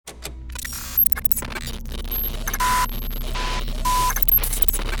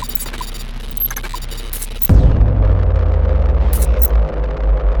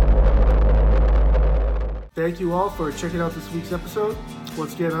thank you all for checking out this week's episode.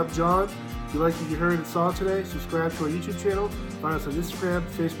 Once again, I'm John. If you like what you heard and saw today, subscribe to our YouTube channel, find us on Instagram,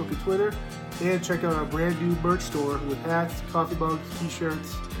 Facebook, and Twitter, and check out our brand new merch store with hats, coffee mugs,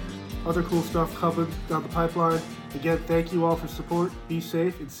 t-shirts, other cool stuff coming down the pipeline. Again, thank you all for support. Be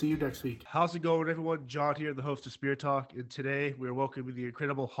safe and see you next week. How's it going, everyone? John here, the host of Spirit Talk, and today we are welcoming the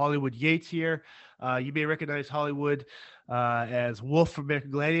incredible Hollywood Yates here. You may recognize Hollywood as Wolf from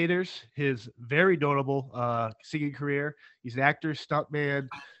American Gladiators, his very notable singing career. He's an actor, stuntman,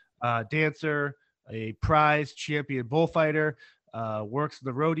 dancer, a prize champion bullfighter, works in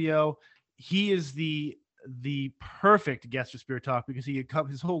the rodeo. He is the perfect guest for Spirit Talk because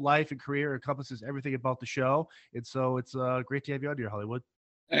his whole life and career encompasses everything about the show. And so it's great to have you on here, Hollywood.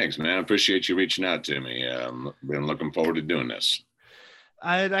 Thanks, man. I appreciate you reaching out to me. Been looking forward to doing this.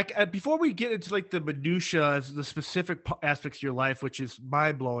 And before we get into like the minutia, the specific aspects of your life, which is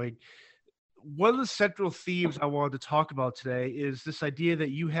mind blowing, one of the central themes I wanted to talk about today is this idea that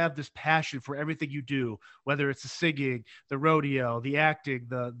you have this passion for everything you do, whether it's the singing, the rodeo, the acting,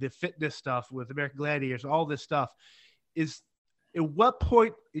 the fitness stuff with American Gladiators, all this stuff. Is at what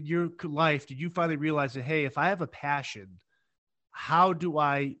point in your life did you finally realize that, hey, if I have a passion, how do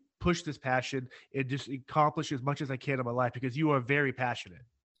I push this passion and just accomplish as much as I can in my life? Because you are very passionate.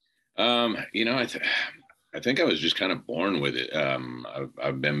 I think I was just kind of born with it.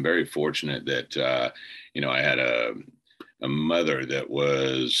 I've been very fortunate that, I had a mother that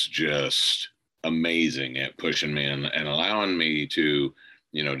was just amazing at pushing me and allowing me to,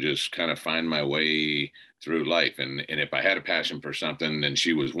 just kind of find my way through life. And if I had a passion for something, then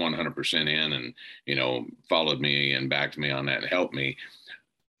she was 100% in and, followed me and backed me on that and helped me.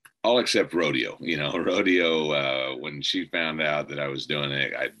 All except rodeo. Rodeo, when she found out that I was doing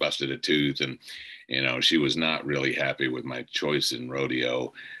it, I busted a tooth and, she was not really happy with my choice in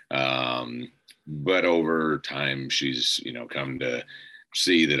rodeo. But over time, she's, come to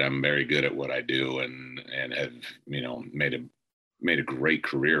see that I'm very good at what I do and have, made a great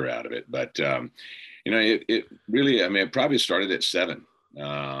career out of it. But, it really, it probably started at 7.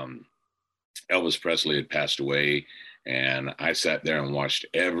 Elvis Presley had passed away. And I sat there and watched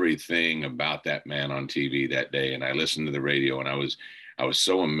everything about that man on TV that day. And I listened to the radio and I was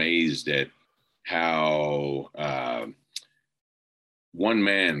so amazed at how one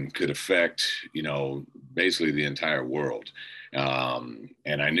man could affect, basically the entire world.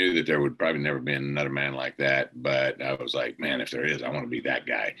 And I knew that there would probably never be another man like that. But I was like, man, if there is, I want to be that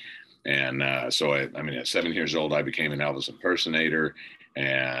guy. And so at 7 years old, I became an Elvis impersonator.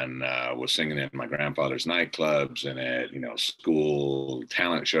 And was singing in my grandfather's nightclubs and at school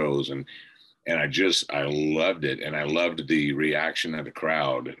talent shows, and I loved it, and I loved the reaction of the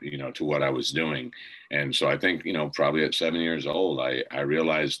crowd to what I was doing. And so I think probably at 7 years old I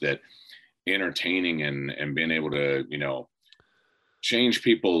realized that entertaining and being able to change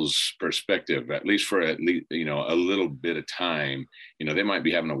people's perspective, at least a little bit of time. They might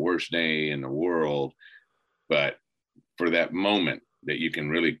be having the worst day in the world, but for that moment that you can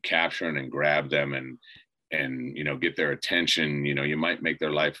really capture and grab them and get their attention, you might make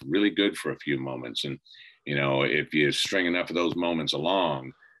their life really good for a few moments. And, if you string enough of those moments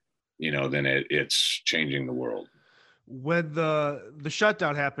along, then it's changing the world. When the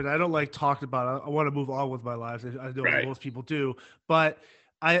shutdown happened, I don't like talking about it. I want to move on with my life. I know right. Most people do, but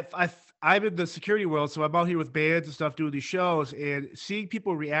I'm in the security world, so I'm out here with bands and stuff doing these shows and seeing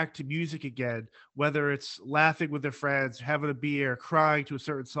people react to music again, whether it's laughing with their friends, having a beer, crying to a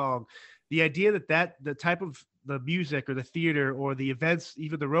certain song. The idea that the type of the music or the theater or the events,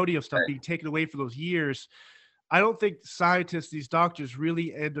 even the rodeo stuff right. being taken away for those years, I don't think scientists, these doctors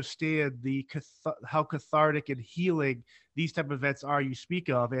really understand how cathartic and healing these type of events are you speak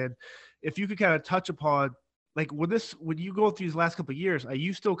of. And if you could kind of touch upon, like when you go through these last couple of years, are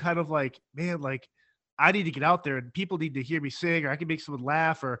you still kind of like, man, like I need to get out there and people need to hear me sing, or I can make someone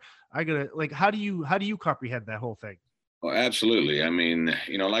laugh, or how do you comprehend that whole thing? Well, absolutely.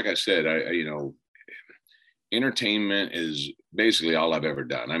 Like I said, entertainment is basically all I've ever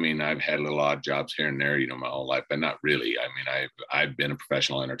done. I've had little odd jobs here and there, my whole life, but not really. I've been a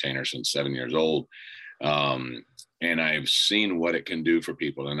professional entertainer since 7 years old. And I've seen what it can do for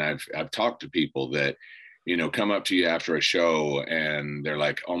people. And I've talked to people that, come up to you after a show and they're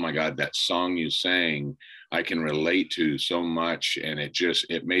like, oh my God, that song you sang, I can relate to so much. And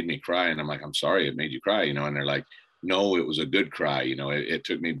it made me cry. And I'm like, I'm sorry, it made you cry, and they're like, no, it was a good cry. It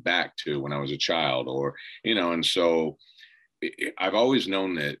took me back to when I was a child and so I've always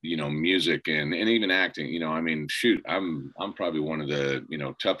known that, music and even acting, I'm probably one of the,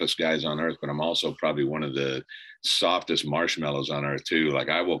 toughest guys on earth, but I'm also probably one of the softest marshmallows on earth too. Like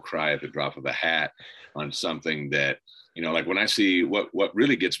I will cry at the drop of a hat. on something that, you know, like when I see what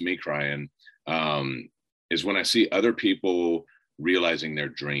really gets me crying, is when I see other people realizing their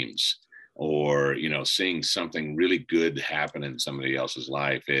dreams, or, you know, seeing something really good happen in somebody else's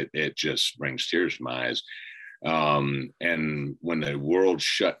life. It just brings tears to my eyes. And when the world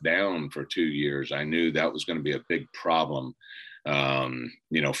shut down for 2 years, I knew that was going to be a big problem,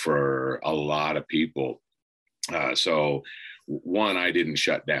 you know, for a lot of people. So one, I didn't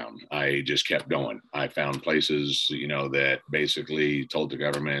shut down. I just kept going. I found places, you know, that basically told the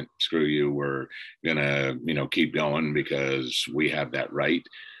government, screw you, we're gonna, you know, keep going because we have that right.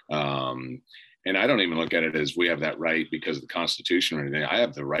 Um, and I don't even look at it as we have that right because of the Constitution or anything. I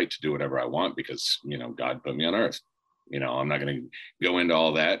have the right to do whatever I want because, you know, God put me on earth. You know, I'm not going to go into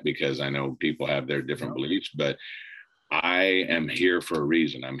all that because I know people have their different beliefs, but I am here for a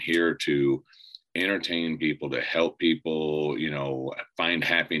reason. I'm here to entertain people, to help people, you know, find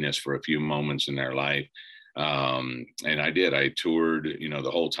happiness for a few moments in their life. And I did. I toured, you know,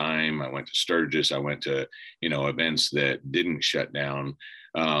 the whole time. I went to Sturgis. I went to, you know, events that didn't shut down.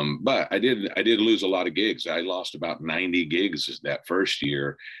 But I did lose a lot of gigs. I lost about 90 gigs that first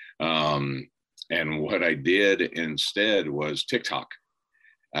year. And what I did instead was TikTok.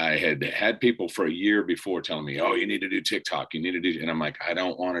 I had people for a year before telling me, "Oh, you need to do TikTok. You need to do," and I'm like, I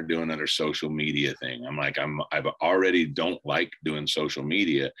don't want to do another social media thing. I'm like, I've already don't like doing social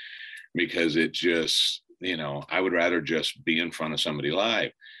media because it just, you know, I would rather just be in front of somebody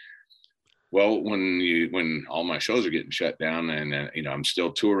live. Well, when all my shows are getting shut down and you know, I'm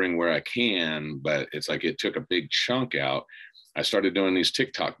still touring where I can, but it's like it took a big chunk out. I started doing these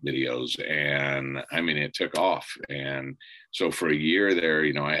TikTok videos, and I mean, it took off. And so for a year there,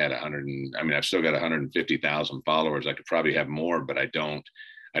 you know, I had I've still got 150,000 followers. I could probably have more, but I don't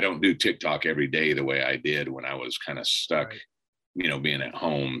do TikTok every day the way I did when I was kind of stuck, right, you know, being at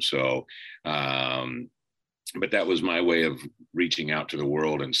home. So, but that was my way of reaching out to the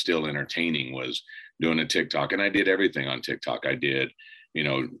world and still entertaining, was doing a TikTok. And I did everything on TikTok. I did, you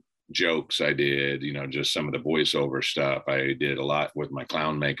know, jokes. I did, you know, just some of the voiceover stuff. I did a lot with my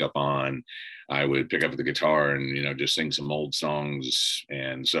clown makeup on. I would pick up the guitar and, you know, just sing some old songs.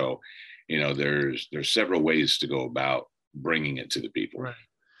 And so, you know, there's several ways to go about bringing it to the people. Right.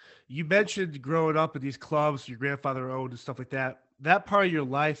 You mentioned growing up in these clubs your grandfather owned and stuff like that. That part of your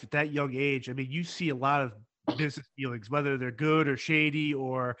life at that young age, I mean, you see a lot of business dealings, whether they're good or shady,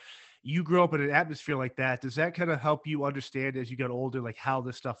 or you grew up in an atmosphere like that. Does that kind of help you understand as you get older, like how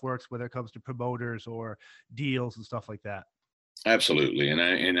this stuff works, whether it comes to promoters or deals and stuff like that? Absolutely.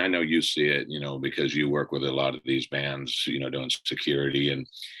 And I know you see it, you know, because you work with a lot of these bands, you know, doing security, and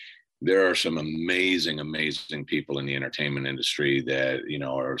there are some amazing, amazing people in the entertainment industry that, you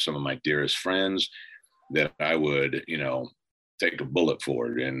know, are some of my dearest friends that I would, you know, take a bullet for.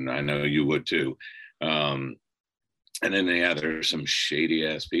 And I know you would too. And then, yeah, there's some shady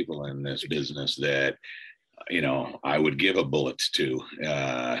ass people in this business that, you know, I would give a bullet to.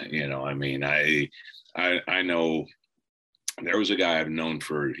 You know, I mean, I know there was a guy I've known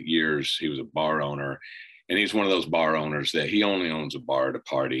for years. He was a bar owner, and he's one of those bar owners that he only owns a bar to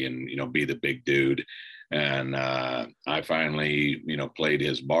party and, you know, be the big dude. And I finally, you know, played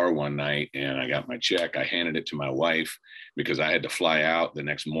his bar one night, and I got my check. I handed it to my wife because I had to fly out the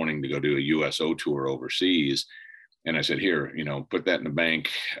next morning to go do a USO tour overseas. And I said, here, you know, put that in the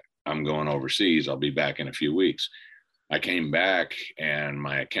bank. I'm going overseas. I'll be back in a few weeks. I came back and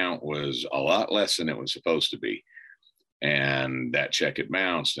my account was a lot less than it was supposed to be. And that check had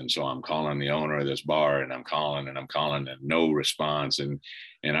bounced. And so I'm calling the owner of this bar, and I'm calling and no response. And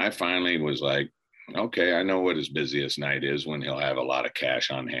I finally was like, okay, I know what his busiest night is, when he'll have a lot of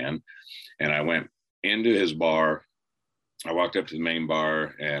cash on hand. And I went into his bar. I walked up to the main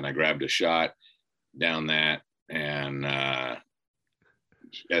bar and I grabbed a shot down that. And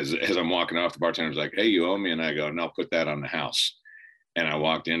as I'm walking off, the bartender's like, hey, you owe me. And I go, no, put that on the house. And I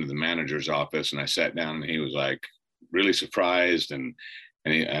walked into the manager's office and I sat down, and he was like really surprised. And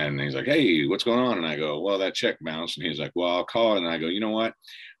he's like, hey, what's going on? And I go, well, that check bounced. And he's like, well, I'll call. And I go, you know what?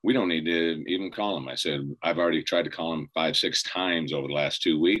 We don't need to even call him. I said, I've already tried to call him 5-6 times over the last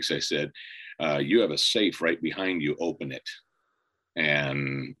 2 weeks. I said, you have a safe right behind you. Open it.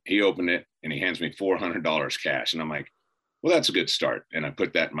 And he opened it and he hands me $400 cash. And I'm like, well, that's a good start. And I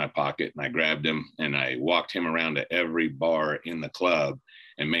put that in my pocket and I grabbed him and I walked him around to every bar in the club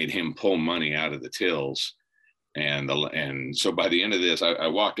and made him pull money out of the tills. And so by the end of this, I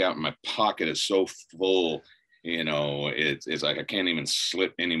walk out and my pocket is so full, you know, it's like I can't even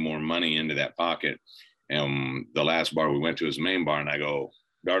slip any more money into that pocket. And the last bar we went to is the main bar, and I go,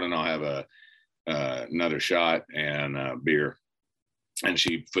 darling, I'll have another shot and a beer. and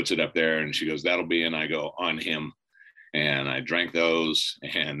she puts it up there and she goes, "That'll be," and I go, "On him." And I drank those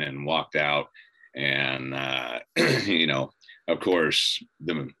and then walked out. And, you know, of course,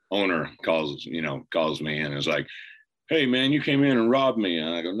 the owner calls me and is like, "Hey, man, you came in and robbed me." And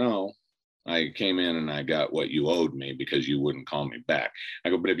I go, "No, I came in and I got what you owed me because you wouldn't call me back." I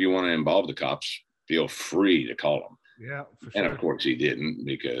go, "But if you want to involve the cops, feel free to call them." Yeah, for And sure. of course he didn't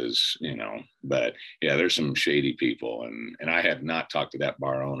because, but yeah, there's some shady people. And I have not talked to that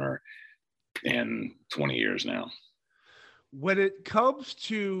bar owner in 20 years now. When it comes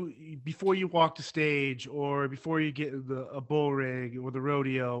to before you walk the stage or before you get in a bull ring or the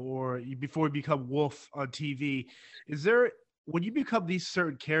rodeo or before you become Wolf on TV, is there, when you become these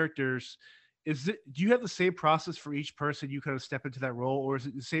certain characters, do you have the same process for each person you kind of step into that role, or is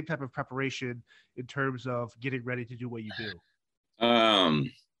it the same type of preparation in terms of getting ready to do what you do?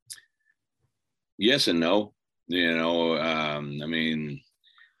 Yes and no. I mean,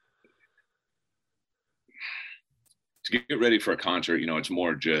 to get ready for a concert, it's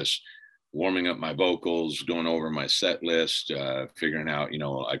more just warming up my vocals, going over my set list, figuring out,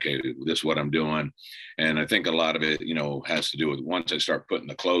 okay, this is what I'm doing. And I think a lot of it, has to do with once I start putting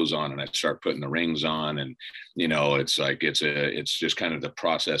the clothes on and I start putting the rings on, and, it's like, it's just kind of the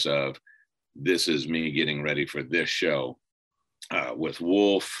process of, this is me getting ready for this show. With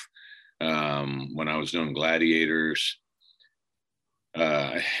Wolf, when I was doing Gladiators,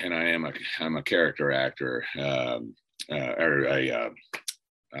 and I'm a character actor, or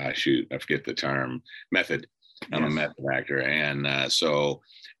shoot, I forget the term, method. I'm a method actor. And so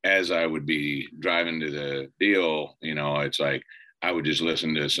as I would be driving to the deal, it's like I would just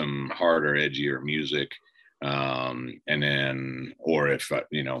listen to some harder, edgier music. And then, or if, a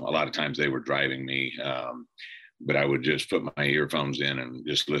lot of times they were driving me, but I would just put my earphones in and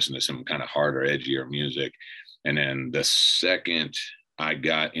just listen to some kind of harder, edgier music. And then the second I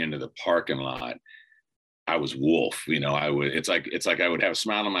got into the parking lot, I was Wolf. It's like I would have a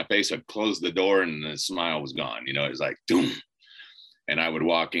smile on my face. I'd close the door and the smile was gone. It was like, doom. And I would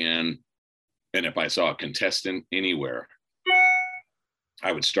walk in, and if I saw a contestant anywhere,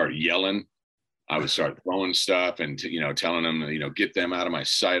 I would start yelling. I would start throwing stuff and, telling them, get them out of my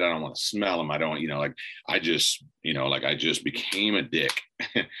sight. I don't want to smell them. I don't, I just became a dick.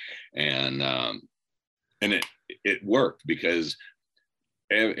 and it worked because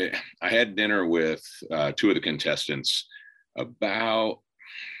I had dinner with two of the contestants about,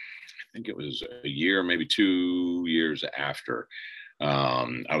 I think it was a year, maybe 2 years after.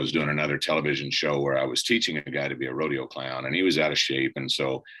 I was doing another television show where I was teaching a guy to be a rodeo clown, and he was out of shape. And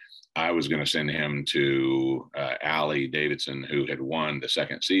so I was going to send him to Allie Davidson, who had won the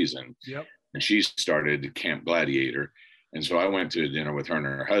second season. Yep. And she started Camp Gladiator. And so I went to dinner with her and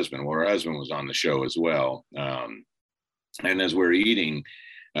her husband. Well, her husband was on the show as well. And as we're eating,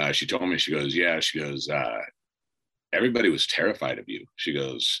 she told me, she goes, everybody was terrified of you. She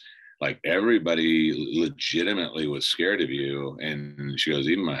goes, like, everybody legitimately was scared of you. And she goes,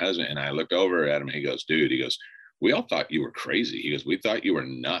 even my husband. And I looked over at him. He goes, dude, he goes, we all thought you were crazy. He goes, we thought you were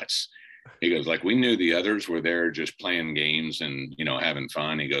nuts. He goes, like, we knew the others were there just playing games and, having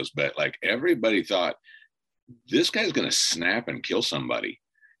fun. He goes, but like, everybody thought this guy's going to snap and kill somebody,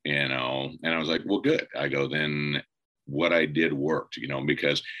 And I was like, well, good. I go, then what I did worked,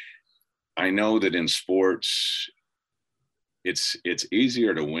 because I know that in sports, it's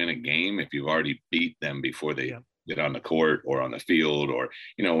easier to win a game if you've already beat them before they get on the court or on the field, or,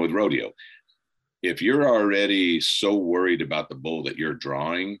 with rodeo. If you're already so worried about the bull that you're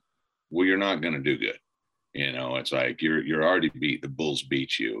drawing, well, you're not going to do good. It's like you're already beat, the bulls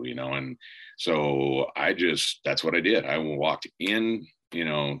beat you, and so that's what I did. I walked in,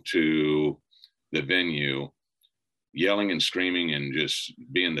 to the venue yelling and screaming and just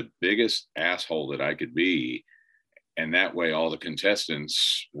being the biggest asshole that I could be. And that way all the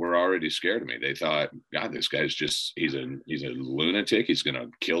contestants were already scared of me. They thought, God, this guy's he's a lunatic. He's going to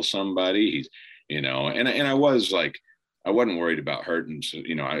kill somebody. He's, and I was like, I wasn't worried about hurting. So,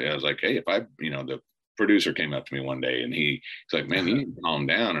 I was like, hey, if I, the producer came up to me one day and he's like, man, you need to calm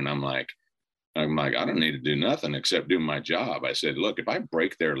down. And I'm like, I don't need to do nothing except do my job. I said, look, if I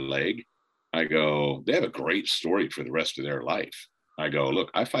break their leg, I go, they have a great story for the rest of their life. I go, look,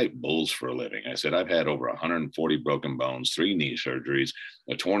 I fight bulls for a living. I said, I've had over 140 broken bones, 3 knee surgeries,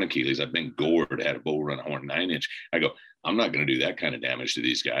 a torn Achilles. I've been gored, had a bull run a horn 9-inch. I go, I'm not going to do that kind of damage to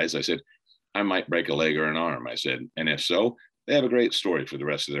these guys. I said, I might break a leg or an arm. I said, and if so, they have a great story for the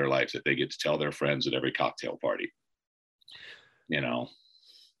rest of their life that they get to tell their friends at every cocktail party. We had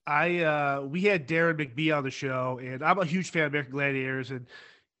Darren McBee on the show, and I'm a huge fan of American Gladiators, and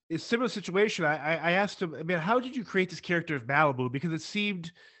a similar situation. I asked him, I mean, how did you create this character of Malibu? Because it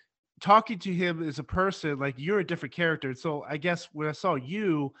seemed talking to him as a person, like you're a different character. And so I guess when I saw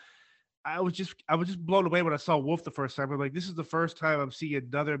you, I was just blown away when I saw Wolf the first time. I'm like, this is the first time I'm seeing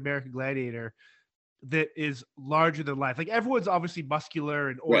another American Gladiator that is larger than life. Like everyone's obviously muscular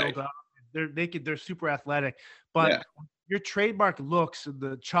and Right. oiled up. They're naked, they're super athletic, but Yeah. your trademark looks and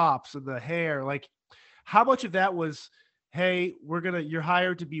the chops and the hair, like how much of that was, hey, you're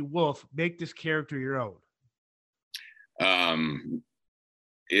hired to be Wolf, make this character your own. Um,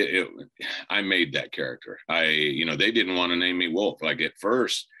 it, I made that character. They didn't want to name me Wolf. Like at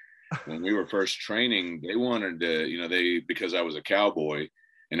first, when we were first training, they wanted to, because I was a cowboy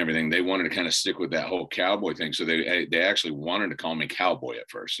and everything, they wanted to kind of stick with that whole cowboy thing. So they actually wanted to call me Cowboy at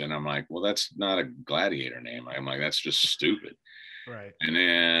first. And I'm like, well, that's not a gladiator name. I'm like, that's just stupid. Right. And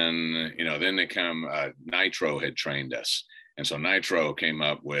then, then they come, Nitro had trained us. And so Nitro came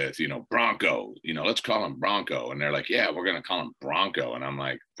up with, Bronco, let's call him Bronco. And they're like, yeah, we're going to call him Bronco. And I'm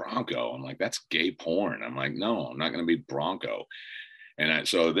like, Bronco? I'm like, that's gay porn. I'm like, no, I'm not going to be Bronco. And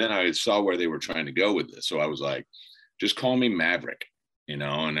so then I saw where they were trying to go with this. So I was like, just call me Maverick, and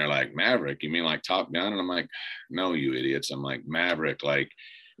they're like, Maverick, you mean like Top Gun? And I'm like, no, you idiots. I'm like, Maverick, like,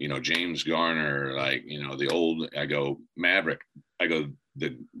 James Garner, like, I go, Maverick. I go,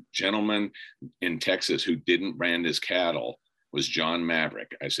 the gentleman in Texas who didn't brand his cattle was John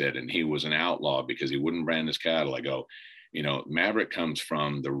Maverick. I said, and he was an outlaw because he wouldn't brand his cattle. I go, Maverick comes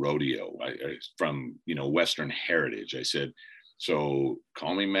from the rodeo, from, Western heritage. I said, so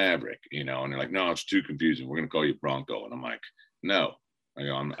call me Maverick, and they're like, no, it's too confusing. We're going to call you Bronco. And I'm like, no, I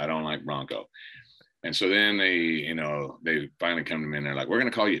don't like Bronco. And so then they finally come to me and they're like, we're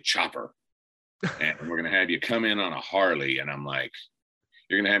going to call you Chopper. And we're going to have you come in on a Harley. And I'm like,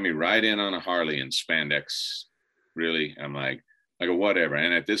 you're going to have me ride in on a Harley in spandex? Really? I'm like, I go, whatever.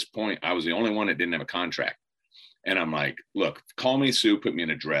 And at this point, I was the only one that didn't have a contract. And I'm like, look, call me Sue, put me in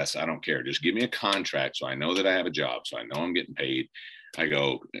a dress. I don't care. Just give me a contract so I know that I have a job, so I know I'm getting paid. I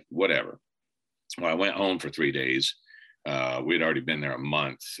go, whatever. Well, I went home for 3 days. We'd already been there a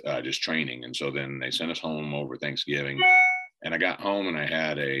month just training. And so then they sent us home over Thanksgiving. And I got home and I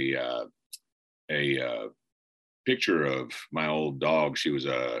had a picture of my old dog. She was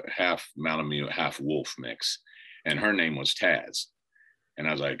a half Malamute, half wolf mix. And her name was Taz. And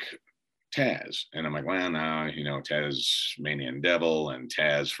I was like, Taz. And I'm like, well, now, Tasmanian Devil and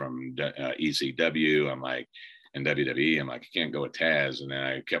Taz from ECW. I'm like, and WWE. I'm like, I can't go with Taz. And then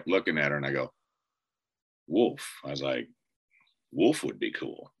I kept looking at her and I go, Wolf. I was like, Wolf would be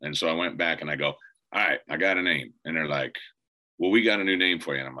cool. And so I went back and I go, all right, I got a name. And they're like, well, we got a new name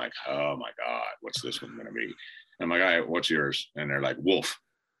for you. And I'm like, oh my God, what's this one going to be? And I'm like, all right, what's yours? And they're like, Wolf.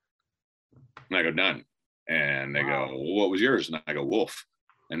 And I go, done. And they go, well, what was yours? And I go, Wolf.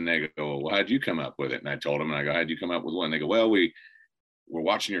 And they go, well, how'd you come up with it? And I told them, and I go, how'd you come up with one? And they go, well, we're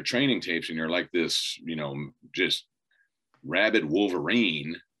watching your training tapes and you're like this, just rabid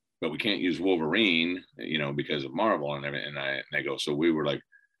Wolverine, but we can't use Wolverine, because of Marvel and everything. And they go, so we were like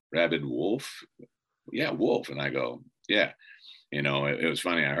rabid wolf? Yeah, wolf. And I go, yeah. It was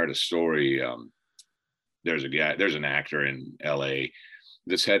funny. I heard a story. There's an actor in LA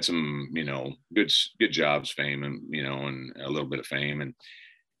that's had some, good jobs, fame, and, and a little bit of fame. And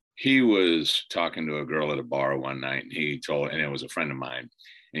he was talking to a girl at a bar one night and and it was a friend of mine.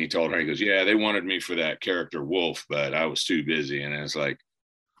 And he told her, he goes, yeah, they wanted me for that character Wolf, but I was too busy. And it's like,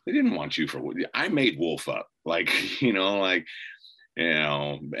 they didn't want you for, I made Wolf up. Like, he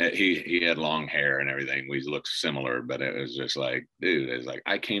had long hair and everything. We looked similar, but it was just like, dude, it's like,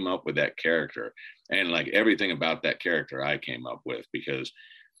 I came up with that character, and like everything about that character I came up with, because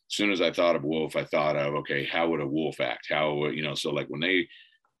as soon as I thought of Wolf, I thought of, okay, how would a wolf act? How, so like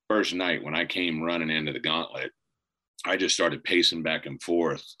first night when I came running into the gauntlet, I just started pacing back and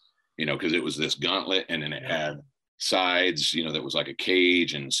forth, because it was this gauntlet and then it had sides, that was like a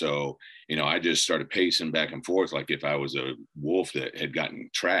cage. And so, I just started pacing back and forth like if I was a wolf that had gotten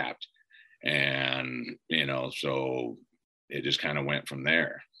trapped. And, so it just kind of went from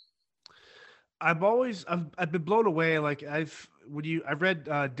there. I've been blown away. Like I've read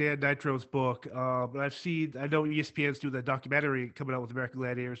Dan Nitro's book, and I know ESPN's doing that documentary coming out with American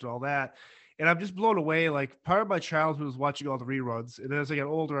Gladiators and all that. And I'm just blown away. Like part of my childhood was watching all the reruns. And then as I got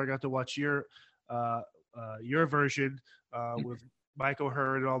older, I got to watch your version with Mike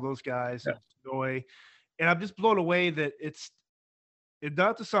O'Hearn and all those guys, Yeah. and Noy. And I'm just blown away that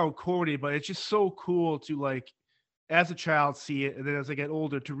not to sound corny, but it's just so cool to like, as a child, see it. And then as I get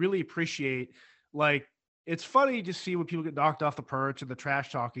older, to really appreciate, like, it's funny to see when people get knocked off the perch and the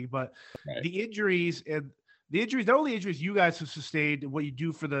trash talking, but Right. the injuries and the injuries, not only injuries you guys have sustained, what you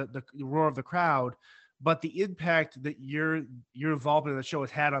do for the roar of the crowd, but the impact that your involvement in the show has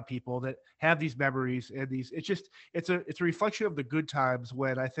had on people that have these memories and these. It's a reflection of the good times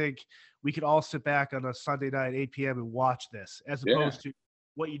when I think we could all sit back on a Sunday night 8 p.m. and watch this, as Yeah. opposed to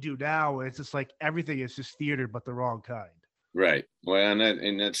what you do now. And it's just like everything is just theater, but the wrong kind. Right. Well,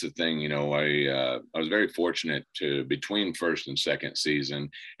 and that's the thing, I was very fortunate to between first and second season,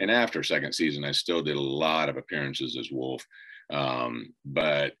 and after second season, I still did a lot of appearances as Wolf.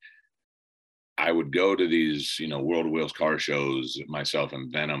 But I would go to these, World of Wheels car shows, myself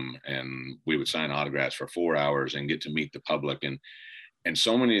and Venom, and we would sign autographs for 4 hours and get to meet the public. And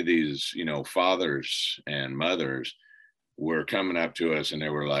so many of these, fathers and mothers were coming up to us and they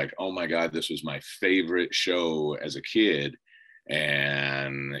were like, "Oh my God, this was my favorite show as a kid."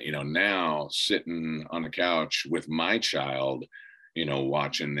 And, now sitting on the couch with my child,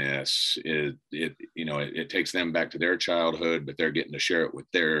 watching this, it takes them back to their childhood, but they're getting to share it with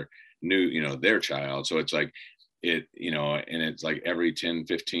their new, their child. So it's like, and it's like every 10,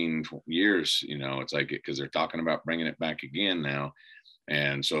 15 years, it's like, because they're talking about bringing it back again now.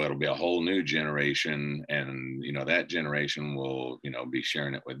 And so it'll be a whole new generation, and that generation will be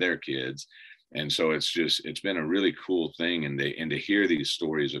sharing it with their kids. And so it's been a really cool thing, and to hear these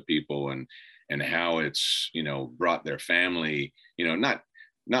stories of people and how it's brought their family, not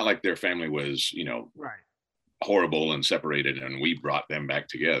like their family was Right. horrible and separated and we brought them back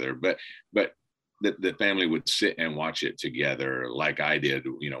together, but the family would sit and watch it together like I did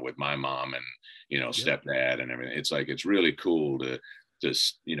with my mom and Yep. stepdad and everything. It's like, it's really cool to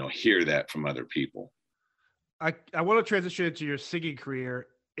hear that from other people. I want to transition into your singing career.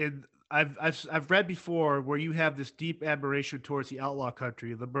 And I've read before where you have this deep admiration towards the outlaw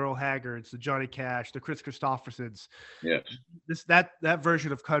country, the Merle Haggards, the Johnny Cash, the Chris Christophersons. Yes. That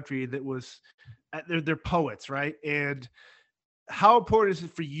version of country that was, they're poets, right? And how important is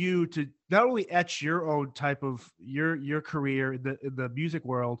it for you to not only etch your own type of your career in the music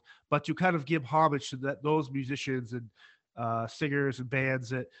world, but to kind of give homage to those musicians and singers and bands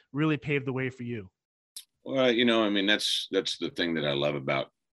that really paved the way for you? Well, I mean, that's the thing that I love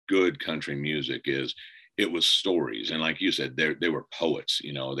about good country music is it was stories. And like you said, they were poets,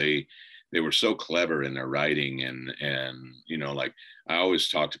 they were so clever in their writing. And like I always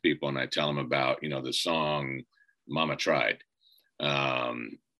talk to people and I tell them about, the song Mama Tried.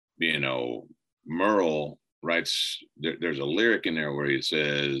 um, Merle writes, there's a lyric in there where he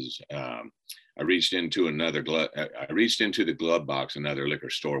says, I reached into the glove box, another liquor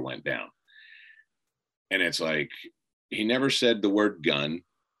store went down. And it's like, he never said the word gun.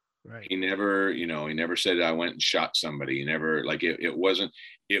 Right. He never said I went and shot somebody. He never, like, it wasn't,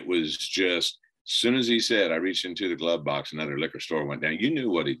 it was just, as soon as he said, I reached into the glove box, another liquor store went down, you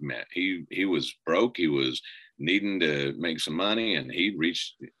knew what he meant. He was broke. He was needing to make some money, and he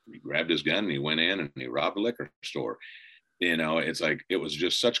grabbed his gun and he went in and he robbed a liquor store. It's like, it was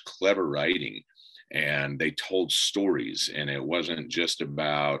just such clever writing, and they told stories, and it wasn't just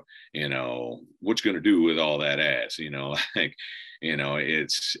about, what you're going to do with all that ass, like,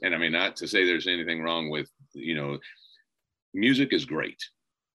 it's, and I mean, not to say there's anything wrong with, music is great.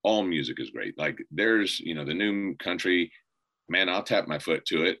 All music is great. Like there's, the new country, man, I'll tap my foot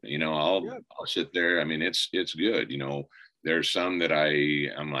to it. I'll sit there. I mean, it's good. There's some that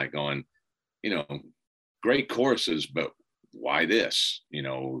I'm like going, great choruses, but why this?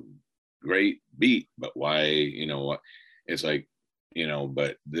 Great beat, but why? What? It's like,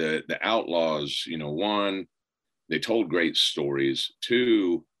 but the Outlaws, one, they told great stories.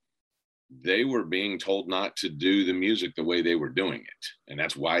 Two, they were being told not to do the music the way they were doing it. And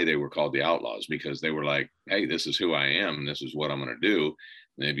that's why they were called the Outlaws, because they were like, hey, this is who I am. This is what I'm going to do.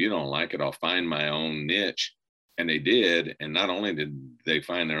 And if you don't like it, I'll find my own niche. And they did. And not only did they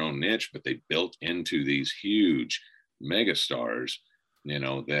find their own niche, but they built into these huge mega stars,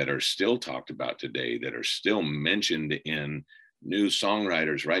 that are still talked about today, that are still mentioned in new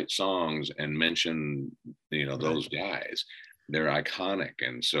songwriters write songs and mention, those guys. They're iconic.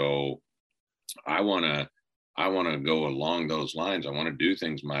 And so I want to go along those lines. I want to do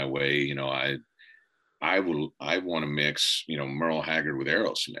things my way. I want to mix, Merle Haggard with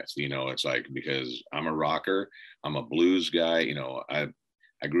Aerosmith. It's like, because I'm a rocker, I'm a blues guy.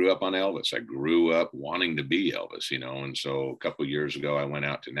 I grew up on Elvis. I grew up wanting to be Elvis, and so a couple of years ago, I went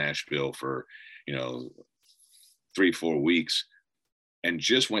out to Nashville for, 3-4 weeks, and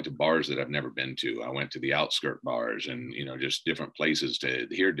just went to bars that I've never been to. I went to the outskirt bars and, just different places to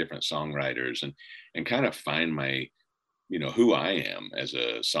hear different songwriters and kind of find my, who I am as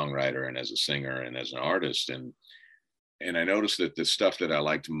a songwriter and as a singer and as an artist. And and I noticed that the stuff that I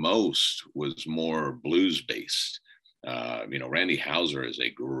liked most was more blues based. Randy Houser is a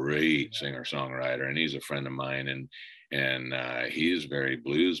great singer songwriter, and he's a friend of mine, and he's very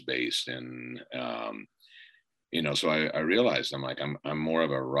blues based, and so I realized I'm more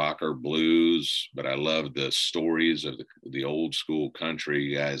of a rocker blues, but I love the stories of the old school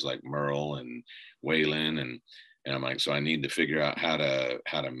country guys like Merle and Waylon, and I'm like, so I need to figure out how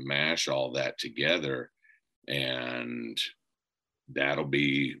to mash all that together, and that'll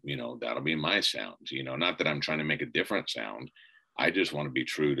be my sound. Not that I'm trying to make a different sound. I just want to be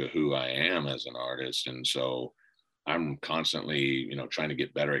true to who I am as an artist, and so I'm constantly, trying to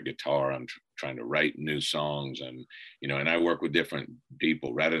get better at guitar. I'm trying to write new songs, and I work with different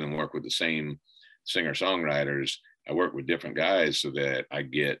people rather than work with the same singer songwriters. I work with different guys so that I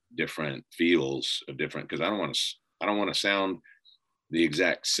get different feels of different, because I don't want to sound the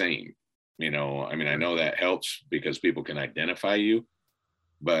exact same. I know that helps because people can identify you,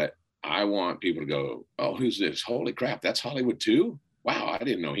 but I want people to go, oh, who's this? Holy crap, that's Hollywood too. Wow, I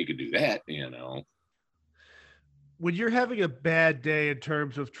didn't know he could do that. When you're having a bad day in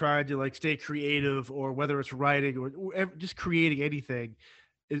terms of trying to like stay creative, or whether it's writing or just creating anything,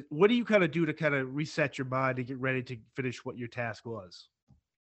 what do you kind of do to kind of reset your mind and get ready to finish what your task was?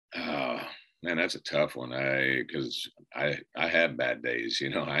 Oh man, that's a tough one. Because I have bad days.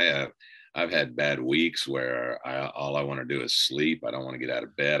 I've had bad weeks where all I want to do is sleep. I don't want to get out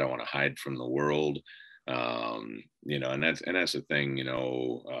of bed. I want to hide from the world. And that's the thing.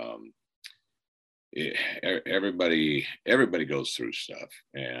 Everybody goes through stuff,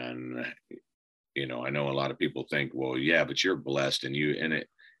 and I know a lot of people think, well, yeah, but you're blessed, I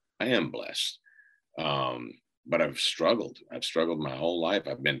am blessed. But I've struggled my whole life.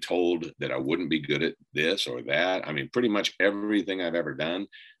 I've been told that I wouldn't be good at this or that. I mean, pretty much everything I've ever done,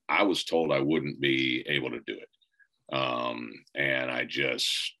 I was told I wouldn't be able to do it. And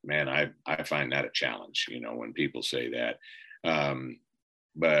I find that a challenge, when people say that.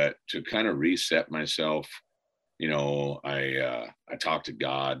 But to kind of reset myself, I talk to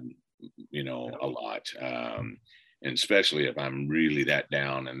God, a lot. And especially if I'm really that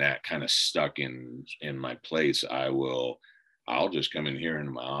down and that kind of stuck in my place, I'll just come in here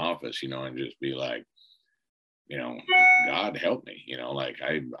into my office, and just be like, God help me, like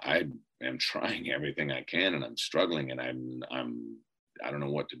I am trying everything I can, and I'm struggling, and I don't know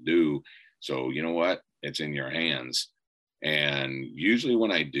what to do. So you know what? It's in your hands. And usually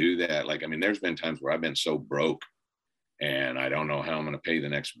when I do that, there's been times where I've been so broke and I don't know how I'm going to pay the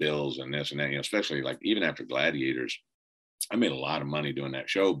next bills and this and that, especially like even after Gladiators, I made a lot of money doing that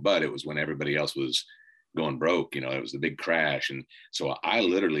show, but it was when everybody else was going broke, it was the big crash. And so I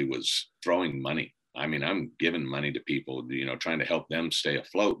literally was throwing money. I'm giving money to people, trying to help them stay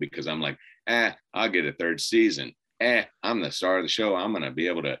afloat, because I'm like, I'll get a third season. I'm the star of the show. I'm going to be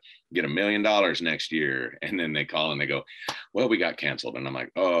able to get $1 million next year. And then they call and they go, well, we got canceled. And I'm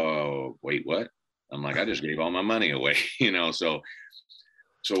like, oh, wait, what? I'm like, I just gave all my money away,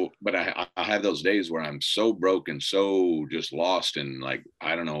 but I have those days where I'm so broken, so just lost, and like,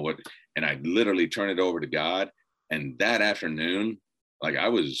 I don't know what, and I literally turn it over to God. And that afternoon, like I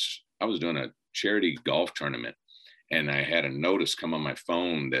was doing a charity golf tournament, and I had a notice come on my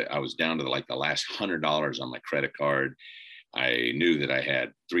phone that I was down to like the last $100 on my credit card. I knew that I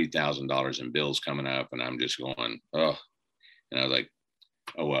had $3,000 in bills coming up, and I'm just going, oh, and I was like,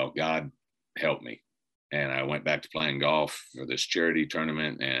 oh, well, God help me. And I went back to playing golf for this charity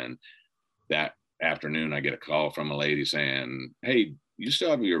tournament. And that afternoon, I get a call from a lady saying, hey, you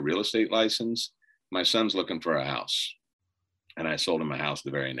still have your real estate license? My son's looking for a house. And I sold him a house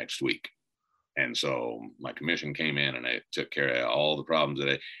the very next week. And so my commission came in, and I took care of all the problems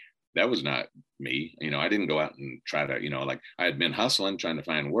that was not me. I didn't go out and try to, like I had been hustling, trying to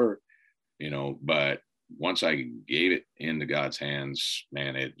find work, but once I gave it into God's hands,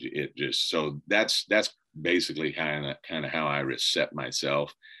 man, it just, so that's basically kind of how I reset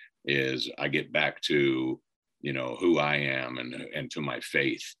myself, is I get back to, who I am and to my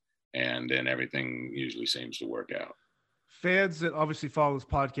faith. And then everything usually seems to work out. Fans that obviously follow this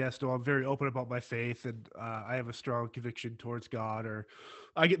podcast know I'm very open about my faith, and I have a strong conviction towards God, or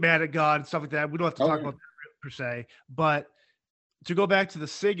I get mad at God and stuff like that. We don't have to talk about that per se, but to go back to the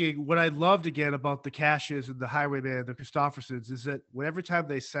singing, what I loved again about the Cashes and the Highwayman, the Christophersons, is that every time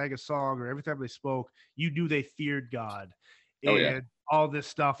they sang a song or every time they spoke, you knew they feared God and all this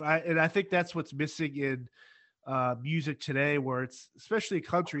stuff. I think that's what's missing in music today, where it's especially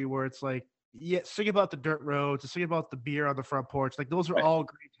country, where it's like, yeah, sing about the dirt roads, sing about the beer on the front porch. Like those are all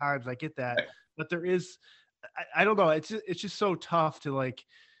great times. I get that, but there is, I don't know. It's just so tough to like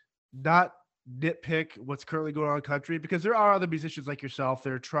not nitpick what's currently going on in the country, because there are other musicians like yourself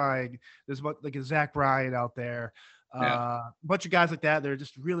that are trying. There's like a Zach Bryan out there, Yeah. a bunch of guys like that. They're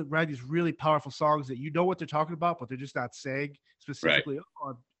just really writing these really powerful songs that you know what they're talking about, but they're just not saying Right. specifically, oh,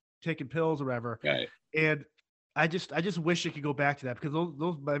 I'm taking pills or whatever. Right. And I just wish it could go back to that, because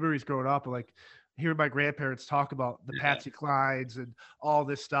those memories growing up are like hearing my grandparents talk about the Yeah. Patsy Clydes and all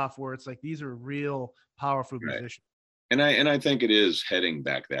this stuff, where it's like these are real powerful Right. musicians. And I think it is heading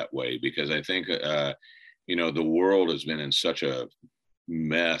back that way, because I think the world has been in such a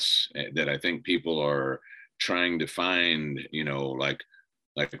mess that I think people are trying to find, like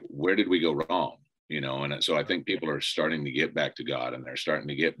where did we go wrong? And so I think people are starting to get back to God, and they're starting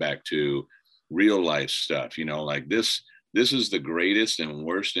to get back to real life stuff, like this is the greatest and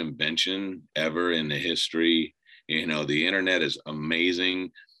worst invention ever in the history. The internet is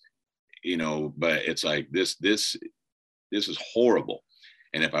amazing, but it's like this is horrible.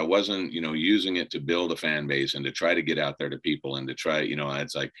 And if I wasn't, using it to build a fan base and to try to get out there to people and to try,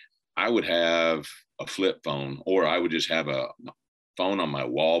 it's like I would have a flip phone, or I would just have a phone on my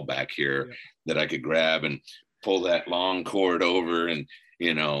wall back here that I could grab and pull that long cord over and,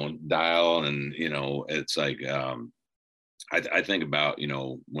 dial. And, it's like, I think about,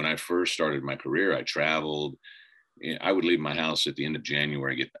 when I first started my career, I traveled. I would leave my house at the end of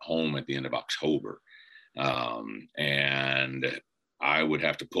January, get home at the end of October. And I would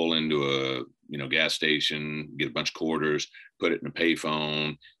have to pull into a gas station, get a bunch of quarters, put it in a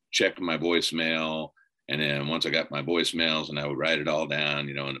payphone, check my voicemail, and then once I got my voicemails, and I would write it all down,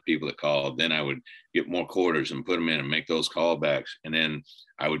 and the people that called, then I would get more quarters and put them in and make those callbacks, and then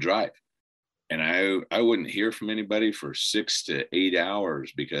I would drive. And I wouldn't hear from anybody for 6 to 8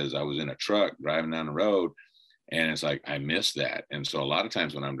 hours because I was in a truck driving down the road, and it's like I miss that. And so a lot of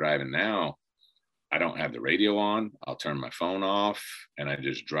times when I'm driving now, I don't have the radio on. I'll turn my phone off and I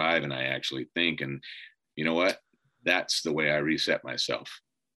just drive, and I actually think. And you know what? That's the way I reset myself.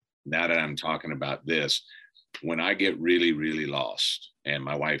 Now that I'm talking about this, when I get really, really lost, and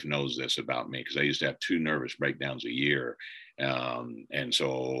my wife knows this about me because I used to have 2 nervous breakdowns a year. And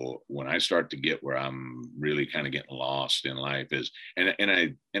so when I start to get where I'm really kind of getting lost in life and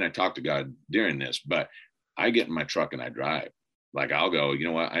I talk to God during this, but I get in my truck and I drive. Like I'll go, you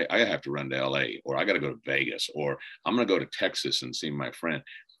know what, I have to run to LA, or I got to go to Vegas, or I'm going to go to Texas and see my friend.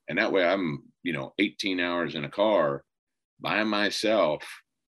 And that way I'm, 18 hours in a car by myself,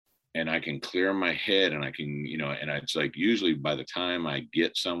 and I can clear my head, and I can, and it's like usually by the time I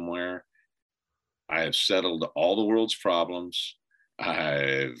get somewhere, I have settled all the world's problems.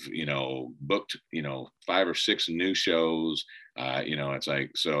 I've, booked, 5 or 6 new shows. It's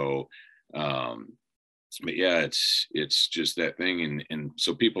like, so, but yeah, it's just that thing. And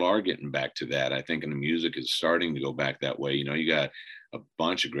so people are getting back to that. I think, and the music is starting to go back that way. You got a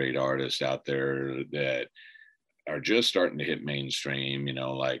bunch of great artists out there that are just starting to hit mainstream,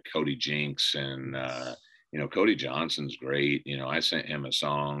 like Cody Jinks and, Cody Johnson's great. I sent him a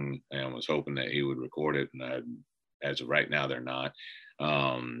song and was hoping that he would record it. And as of right now, they're not.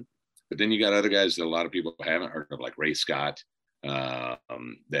 But then you got other guys that a lot of people haven't heard of, like Ray Scott. That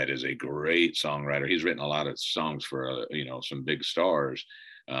is a great songwriter. He's written a lot of songs for, some big stars.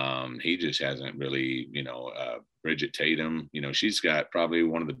 He just hasn't really, Bridget Tatum, she's got probably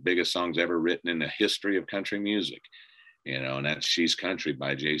one of the biggest songs ever written in the history of country music, and that's She's Country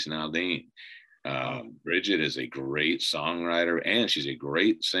by Jason Aldean. Bridget is a great songwriter, and she's a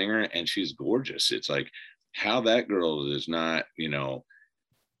great singer, and she's gorgeous. It's like how that girl does not,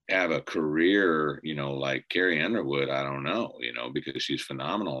 have a career, like Carrie Underwood, I don't know, because she's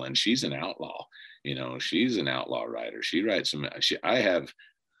phenomenal, and she's an outlaw. She's an outlaw writer. She writes I have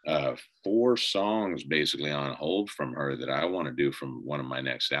 4 songs basically on hold from her that I want to do from one of my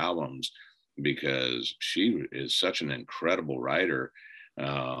next albums, because she is such an incredible writer.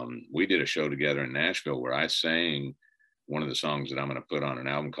 We did a show together in Nashville where I sang one of the songs that I'm going to put on an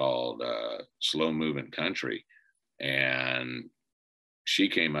album called Slow Moving Country. And she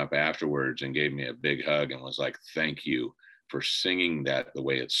came up afterwards and gave me a big hug and was like, thank you for singing that the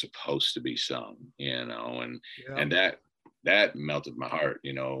way it's supposed to be sung, and that melted my heart,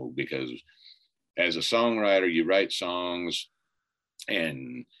 because as a songwriter, you write songs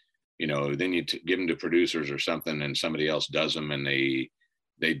and, then you give them to producers or something, and somebody else does them, and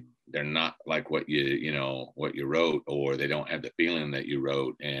they're not like what what you wrote, or they don't have the feeling that you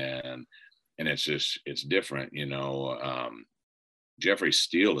wrote. And it's different, Jeffrey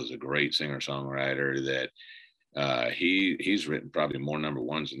Steele is a great singer-songwriter that he's written probably more number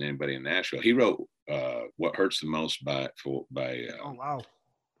ones than anybody in Nashville. He wrote What Hurts the Most by oh wow,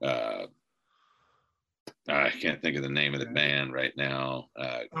 I can't think of the name of the band right now.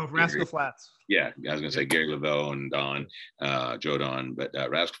 Oh, Rascal Gary, Flats. yeah, I was gonna say Gary Laveau and Don, Joe Don, but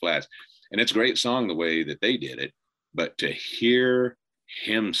Rascal Flats, and it's a great song the way that they did it. But to hear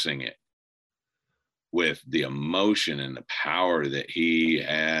him sing it with the emotion and the power that he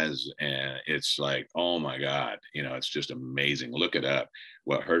has, and it's like, oh my God, it's just amazing. Look it up.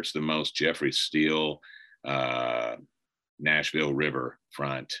 What Hurts the Most, Jeffrey Steele, Nashville River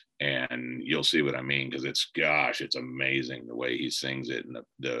Front, and you'll see what I mean, because it's amazing the way he sings it and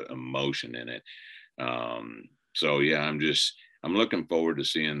the emotion in it. So yeah, I'm looking forward to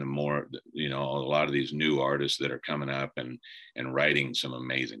seeing the more, a lot of these new artists that are coming up and writing some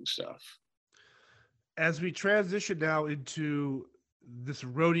amazing stuff. As we transition now into this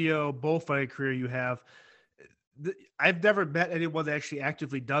rodeo bullfighting career you have, I've never met anyone that actually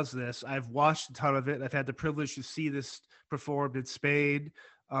actively does this. I've watched a ton of it. I've had the privilege to see this performed in Spain.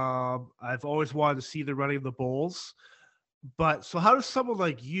 I've always wanted to see the running of the bulls. But so how does someone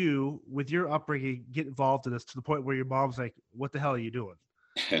like you, with your upbringing, get involved in this to the point where your mom's like, what the hell are you doing?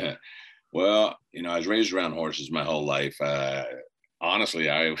 Well, I was raised around horses my whole life.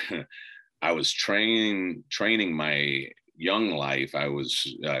 Honestly, I I was training my young life. I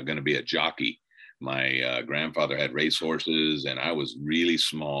was going to be a jockey. My grandfather had race horses, and I was really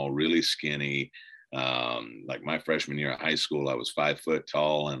small, really skinny. Like my freshman year of high school, I was 5 foot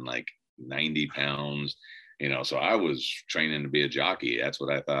tall and like 90 pounds. So I was training to be a jockey. That's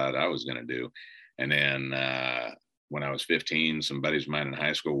what I thought I was going to do. And then when I was 15, some buddies of mine in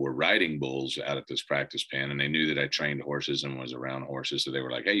high school were riding bulls out at this practice pen, and they knew that I trained horses and was around horses. So they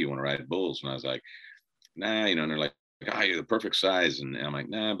were like, "Hey, you want to ride bulls?" And I was like, "Nah," and they're like, "Ah, you're the perfect size." And I'm like,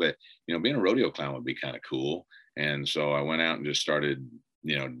 "Nah, but being a rodeo clown would be kind of cool." And so I went out and just started,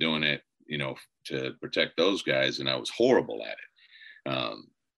 doing it, to protect those guys. And I was horrible at it.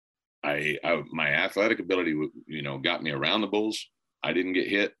 My athletic ability, got me around the bulls. I didn't get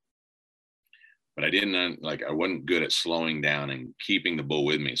hit, but I wasn't good at slowing down and keeping the bull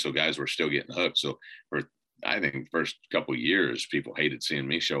with me. So guys were still getting hooked. So for, I think the first couple of years, people hated seeing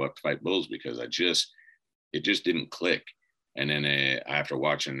me show up to fight bulls because it just didn't click. And then after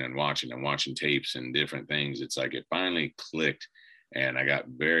watching tapes and different things, it's like it finally clicked, and I got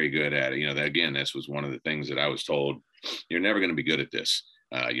very good at it. Again, this was one of the things that I was told: you're never going to be good at this.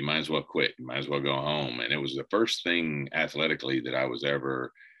 You might as well quit. You might as well go home. And it was the first thing athletically that I was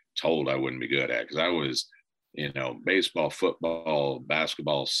ever told I wouldn't be good at, because I was, baseball, football,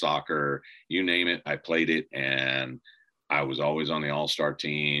 basketball, soccer, you name it, I played it. And I was always on the all-star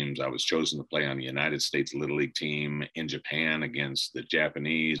teams. I was chosen to play on the United States Little League team in Japan against the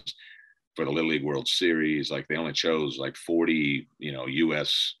Japanese for the Little League World Series. Like, they only chose like 40,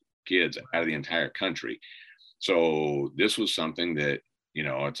 US kids out of the entire country. So this was something that,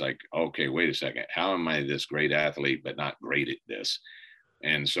 it's like, okay, wait a second. How am I this great athlete, but not great at this?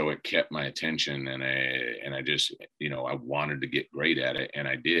 And so it kept my attention, and I just, I wanted to get great at it, and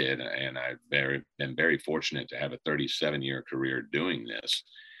I did. And I've been very fortunate to have a 37-year career doing this.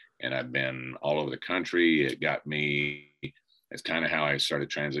 And I've been all over the country. It got me, it's kind of how I started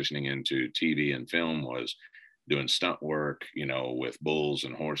transitioning into TV and film, was doing stunt work, with bulls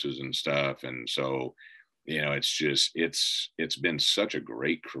and horses and stuff. And so, it's been such a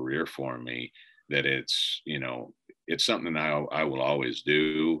great career for me that it's something I will always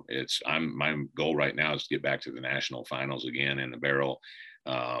do. My goal right now is to get back to the national finals again in the barrel.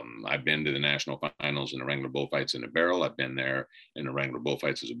 I've been to the national finals in the Wrangler bullfights in the barrel. I've been there in the Wrangler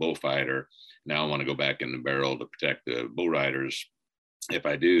bullfights as a bullfighter. Now I want to go back in the barrel to protect the bull riders. If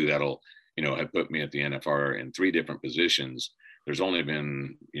I do, that'll, have put me at the NFR in 3 different positions. There's only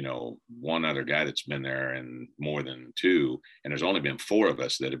been, one other guy that's been there and more than 2. And there's only been 4 of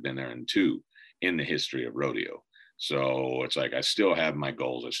us that have been there in 2 in the history of rodeo. So it's like, I still have my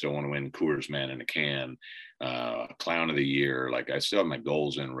goals. I still want to win Coors Man in a Can, Clown of the Year. Like, I still have my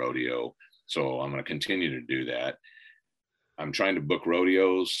goals in rodeo. So I'm going to continue to do that. I'm trying to book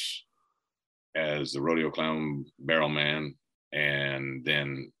rodeos as the rodeo clown barrel man, and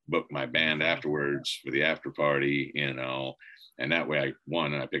then book my band afterwards for the after party, and that way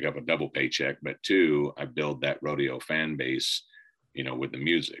I pick up a double paycheck, but 2, I build that rodeo fan base, with the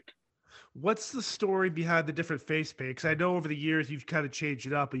music. What's the story behind the different face paint? Because I know over the years you've kind of changed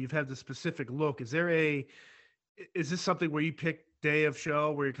it up, but you've had the specific look. Is this something where you pick day of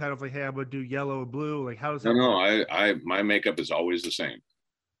show where you're kind of like, hey, I'm gonna do yellow and blue? Like, how does that work? I my makeup is always the same.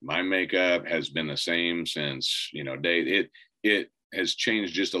 My makeup has been the same since, day. It has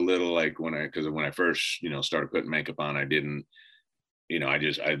changed just a little, like when I first, started putting makeup on, I didn't,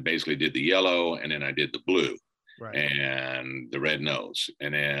 I basically did the yellow and then I did the blue. Right. and the red nose.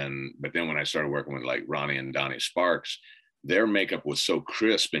 But then when I started working with like Ronnie and Donnie Sparks, their makeup was so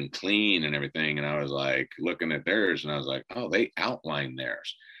crisp and clean and everything. And I was like looking at theirs and I was like, oh, they outlined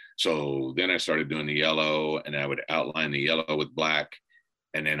theirs. So then I started doing the yellow, and I would outline the yellow with black,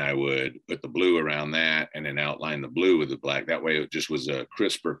 and then I would put the blue around that and then outline the blue with the black. That way it just was a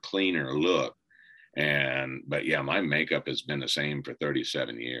crisper, cleaner look. But yeah, my makeup has been the same for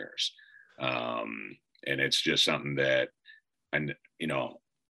 37 years. And it's just something that, and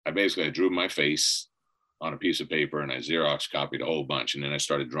I basically drew my face on a piece of paper and I Xerox copied a whole bunch. And then I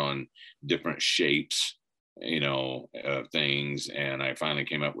started drawing different shapes, of things. And I finally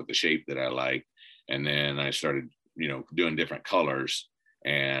came up with the shape that I liked. And then I started, doing different colors.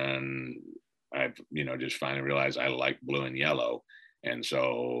 And I've, just finally realized I like blue and yellow. And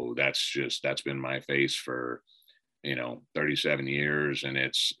so that's been my face for, 37 years. And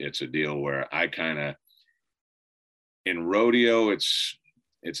it's a deal where I kind of, in rodeo, it's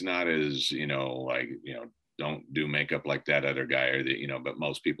not as, don't do makeup like that other guy, or that, but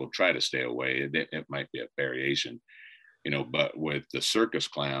most people try to stay away. It might be a variation, but with the circus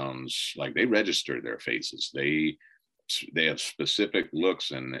clowns, like they register their faces. They have specific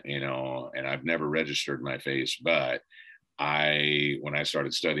looks, and, and I've never registered my face, but when I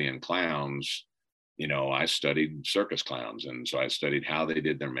started studying clowns, I studied circus clowns. And so I studied how they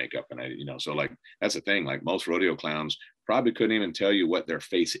did their makeup. And so like, that's the thing, like most rodeo clowns probably couldn't even tell you what their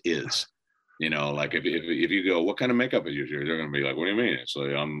face is. Like if you go, what kind of makeup is yours? They're going to be like, what do you mean? It's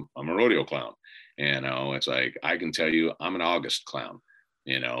like, I'm a rodeo clown. It's like, I can tell you I'm an August clown.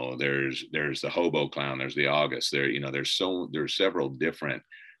 There's the hobo clown. There's the August there. There's several different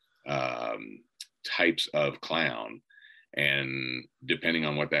types of clown. And depending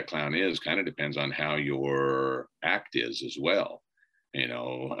on what that clown is, kind of depends on how your act is as well.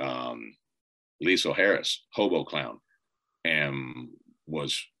 Lisa Harris, hobo clown, and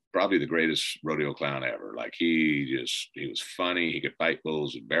was probably the greatest rodeo clown ever. Like he was funny. He could fight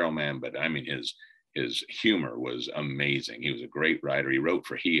bulls and barrel man, but I mean his humor was amazing. He was a great writer. He wrote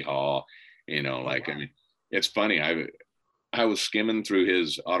for Hee Haw. I mean, it's funny. I was skimming through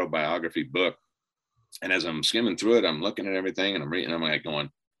his autobiography book. And as I'm skimming through it, I'm looking at everything and I'm reading, I'm like going,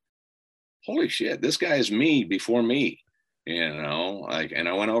 holy shit, this guy is me before me, and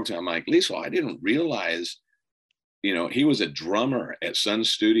I went over to him, I'm like, Lisa, I didn't realize, he was a drummer at Sun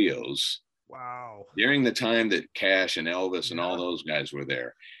Studios. Wow. During the time that Cash and Elvis and all those guys were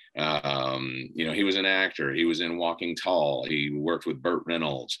there. He was an actor. He was in Walking Tall. He worked with Burt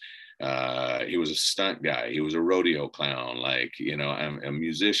Reynolds. He was a stunt guy. He was a rodeo clown. Like, I'm a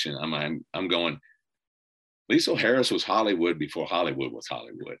musician. I'm going, Lisa Harris was Hollywood before Hollywood was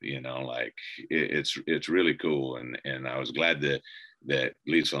Hollywood, it's really cool. And I was glad that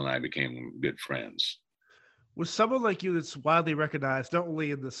Lisa and I became good friends. With someone like you that's widely recognized, not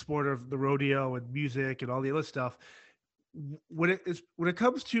only in the sport of the rodeo and music and all the other stuff, when it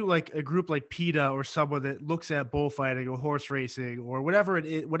comes to like a group like PETA or someone that looks at bullfighting or horse racing or whatever it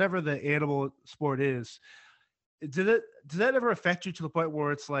is, whatever the animal sport is, does that ever affect you to the point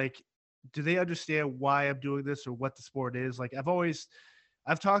where it's like, do they understand why I'm doing this or what the sport is? Like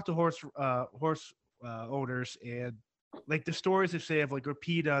I've talked to horse owners, and like the stories they say of like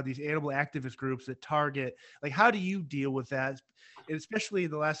PETA, these animal activist groups that target, like, how do you deal with that? And especially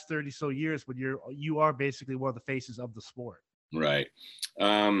in the last 30 so years when you are basically one of the faces of the sport. Right.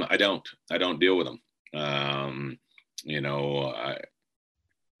 I don't deal with them.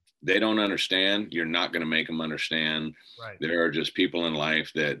 They don't understand. You're not going to make them understand. Right. There are just people in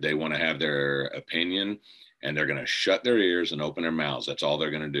life that they want to have their opinion, and they're going to shut their ears and open their mouths. That's all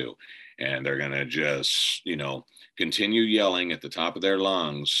they're going to do. And they're going to just, continue yelling at the top of their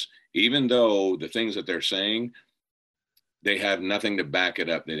lungs, even though the things that they're saying, they have nothing to back it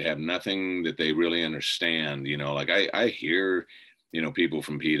up. They have nothing that they really understand. Like I hear, people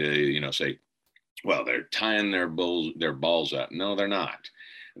from PETA, say, well, they're tying their balls up. No, they're not.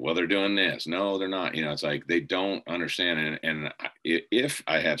 Well, they're doing this. No, they're not. It's like they don't understand. And if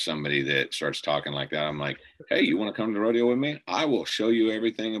I have somebody that starts talking like that, I'm like, hey, you want to come to the rodeo with me? I will show you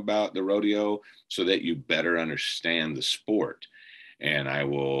everything about the rodeo so that you better understand the sport. And I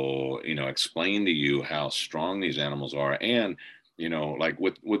will, explain to you how strong these animals are. And, like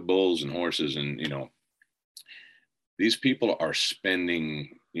with bulls and horses and, these people are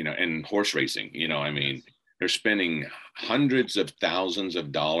spending, and horse racing, they're spending hundreds of thousands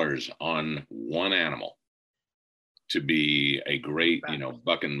of dollars on one animal to be a great,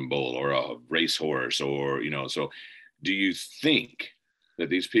 bucking bull or a racehorse or, so do you think that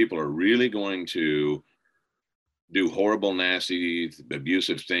these people are really going to do horrible, nasty,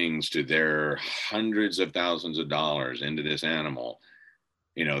 abusive things to their hundreds of thousands of dollars into this animal,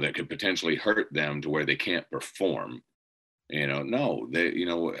 that could potentially hurt them to where they can't perform. No,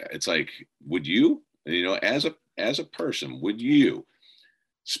 it's like, would you, as a person, would you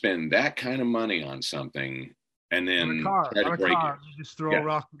spend that kind of money on something and then try to break it? You just throw Yeah. a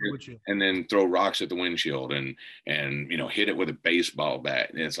rock at the windshield. And then throw rocks at the windshield and hit it with a baseball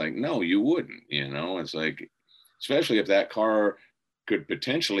bat. And it's like, no, you wouldn't. It's like, especially if that car could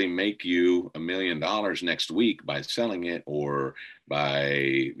potentially make you $1 million next week by selling it or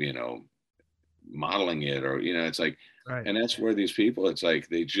by modeling it, or it's like, right. And that's where these people, it's like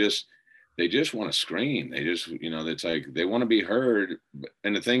they just want to scream. They just it's like they want to be heard.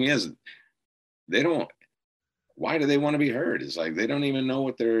 And the thing is, they don't. Why do they want to be heard? It's like they don't even know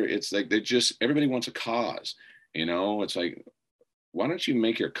what they're. It's like everybody wants a cause. It's like, why don't you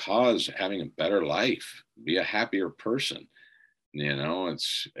make your cause having a better life, be a happier person? And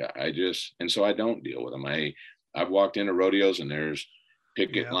so I don't deal with them. I've walked into rodeos and there's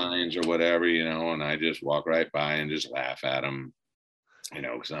picket lines or whatever, and I just walk right by and just laugh at them,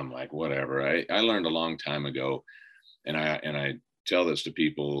 because I'm like, whatever. I learned a long time ago, and I tell this to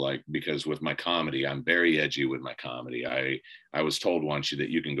people, like, because with my comedy, I'm very edgy with my comedy. I was told once that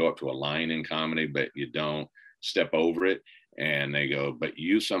you can go up to a line in comedy, but you don't step over it. And they go, but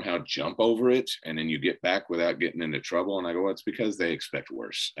you somehow jump over it and then you get back without getting into trouble. And I go, well, it's because they expect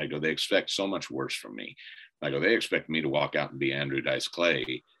worse. I go, they expect so much worse from me. I go, they expect me to walk out and be Andrew Dice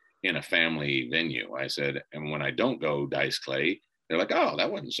Clay in a family venue. I said, and when I don't go Dice Clay, they're like, oh, that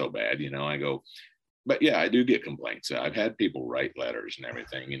wasn't so bad. I go, but yeah, I do get complaints. I've had people write letters and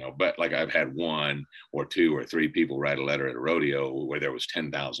everything, but like I've had 1 or 2 or 3 people write a letter at a rodeo where there was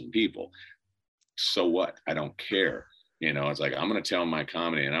 10,000 people. So what? I don't care. It's like, I'm going to tell my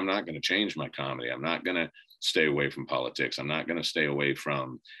comedy, and I'm not going to change my comedy. I'm not going to stay away from politics. I'm not going to stay away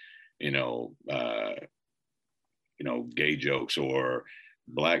from, gay jokes or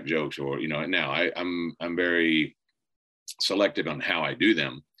black jokes, or, now I'm very selective on how I do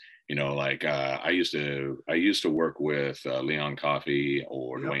them. Like I used to work with Leon Coffey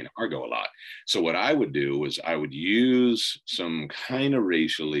or Dwayne Argo a lot. So what I would do was I would use some kind of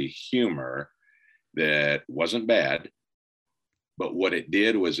racially humor that wasn't bad, but what it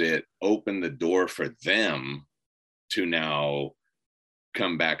did was it opened the door for them to now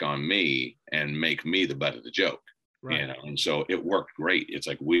come back on me and make me the butt of the joke. Right. And so it worked great. It's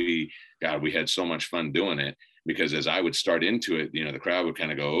like we had so much fun doing it, because as I would start into it, the crowd would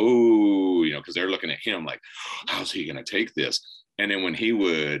kind of go, oh, because they're looking at him like, how's he going to take this? And then when he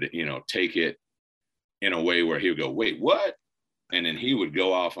would, take it in a way where he would go, wait, what? And then he would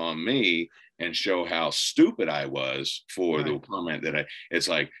go off on me and show how stupid I was for the comment that it's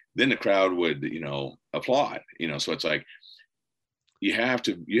like, then the crowd would, applaud, so it's like, you have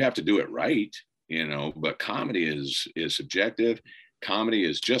to do it right, but comedy is subjective. Comedy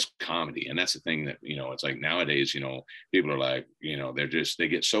is just comedy. And that's the thing that, it's like nowadays, people are like, they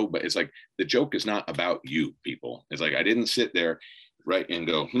get so, but it's like, the joke is not about you people. It's like, I didn't sit there and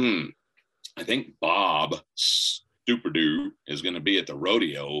go, I think Bob Stupidoo is going to be at the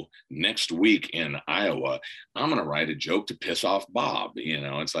rodeo next week in Iowa. I'm going to write a joke to piss off Bob.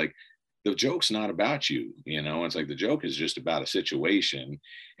 It's like, the joke's not about you. It's like, the joke is just about a situation.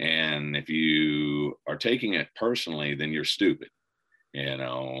 And if you are taking it personally, then you're stupid.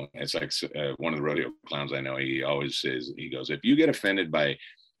 It's like one of the rodeo clowns I know, he always says, he goes, if you get offended by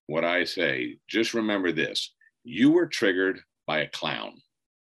what I say, just remember this: you were triggered by a clown.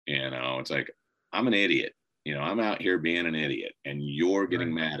 It's like, I'm an idiot. I'm out here being an idiot, and you're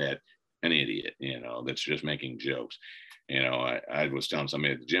getting mad at an idiot, that's just making jokes. I was telling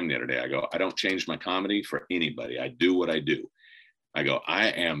somebody at the gym the other day, I go, I don't change my comedy for anybody. I do what I do. I go, I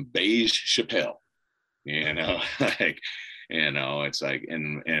am Beige Chappelle, like, it's like,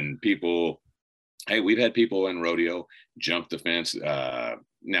 and people, hey, we've had people in rodeo jump the fence.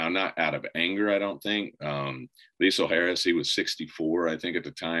 Now, not out of anger, I don't think. Liesl Harris, he was 64, I think, at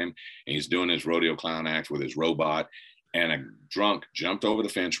the time, and he's doing his rodeo clown act with his robot, and a drunk jumped over the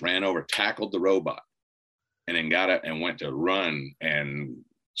fence, ran over, tackled the robot, and then got up and went to run. And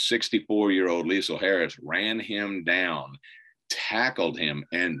 64-year-old Liesl Harris ran him down, tackled him,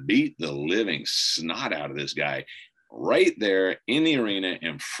 and beat the living snot out of this guy right there in the arena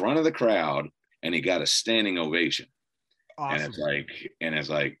in front of the crowd, and he got a standing ovation. Awesome. And it's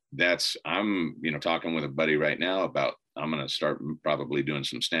like that's, I'm talking with a buddy right now about, I'm going to start probably doing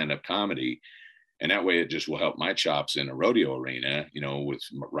some stand-up comedy, and that way it just will help my chops in a rodeo arena, with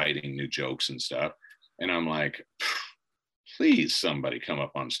writing new jokes and stuff. And I'm like, please, somebody come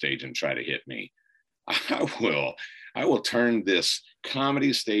up on stage and try to hit me. I will turn this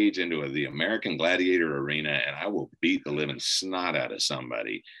comedy stage into the American Gladiator Arena, and I will beat the living snot out of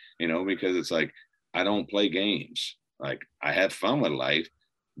somebody, because it's like, I don't play games. Like, I have fun with life,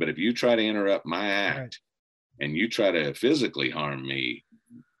 but if you try to interrupt my act, right, and you try to physically harm me,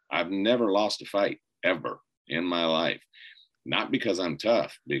 I've never lost a fight ever in my life. Not because I'm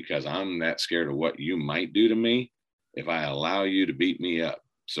tough, because I'm that scared of what you might do to me if I allow you to beat me up.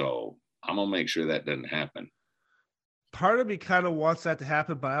 So I'm going to make sure that doesn't happen. Part of me kind of wants that to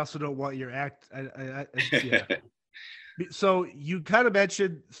happen, but I also don't want your act. Yeah. So you kind of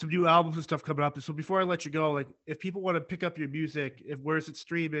mentioned some new albums and stuff coming up. So before I let you go, like, if people want to pick up your music, where's it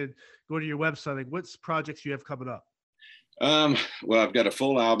streaming, go to your website, like, what's projects you have coming up? Well, I've got a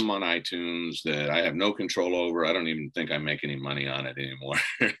full album on iTunes that I have no control over. I don't even think I make any money on it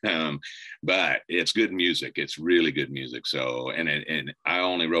anymore. But it's good music. It's really good music. So, and I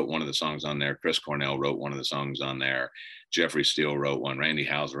only wrote one of the songs on there. Chris Cornell wrote one of the songs on there. Jeffrey Steele wrote one. Randy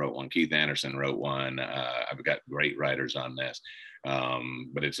Howes wrote one. Keith Anderson wrote one. I've got great writers on this.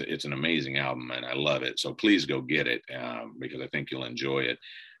 But it's an amazing album and I love it. So please go get it, because I think you'll enjoy it.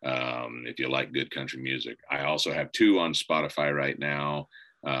 If you like good country music. I also have 2 on Spotify right now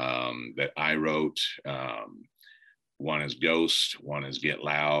that I wrote. One is Ghost, one is Get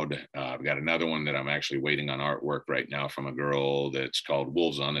Loud. I've got another one that I'm actually waiting on artwork right now from a girl that's called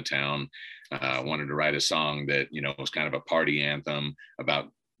Wolves on the Town. I wanted to write a song that, was kind of a party anthem about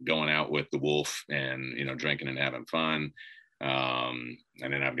going out with the wolf and, drinking and having fun. And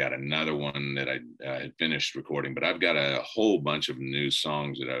then I've got another one that I had finished recording, but I've got a whole bunch of new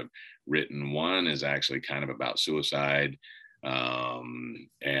songs that I've written. One is actually kind of about suicide. And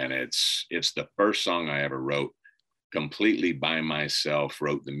it's the first song I ever wrote completely by myself,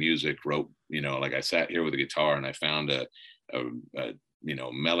 wrote the music, like I sat here with a guitar and I found a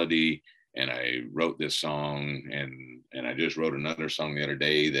melody and I wrote this song and I just wrote another song the other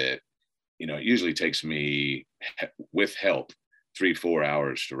day that, it usually takes me with help 3-4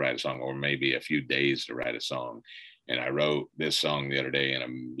 hours to write a song, or maybe a few days to write a song. And I wrote this song the other day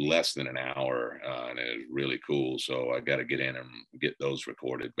in less than an hour, and it was really cool. So I got to get in and get those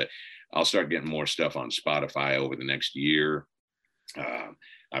recorded. But I'll start getting more stuff on Spotify over the next year.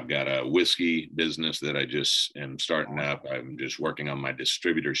 I've got a whiskey business that I just am starting up. I'm just working on my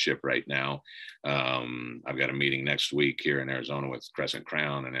distributorship right now. I've got a meeting next week here in Arizona with Crescent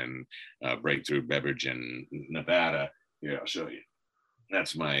Crown, and then Breakthrough Beverage in Nevada. Here, I'll show you.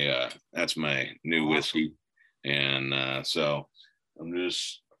 That's my new whiskey. And so I'm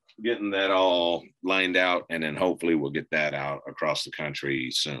just getting that all lined out, and then hopefully we'll get that out across the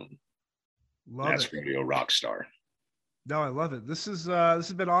country soon. That's Radio Rockstar. No, I love it. This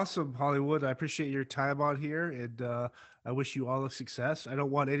has been awesome, Hollywood. I appreciate your time on here, and I wish you all the success. I don't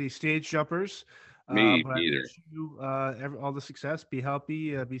want any stage jumpers. Me but either. I wish you all the success. Be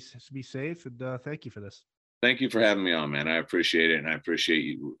healthy, be safe, and thank you for this. Thank you for having me on, man. I appreciate it, and I appreciate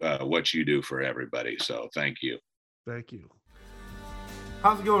you, what you do for everybody. So thank you. Thank you.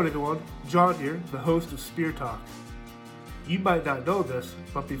 How's it going, everyone? John here, the host of Spear Talk. You might not know this,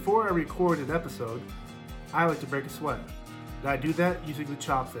 but before I record an episode, I like to break a sweat. And I do that using the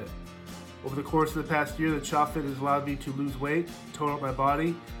Chop Fit. Over the course of the past year, the Chop Fit has allowed me to lose weight, tone up my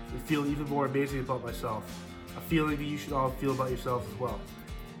body, and feel even more amazing about myself. A feeling that you should all feel about yourselves as well.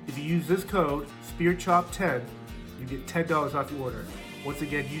 If you use this code, SpearChop10, you get $10 off your order. Once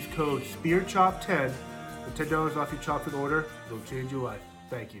again, use code SpearChop10 for $10 off your Chop Fit order. It'll change your life.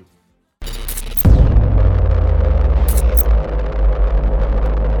 Thank you.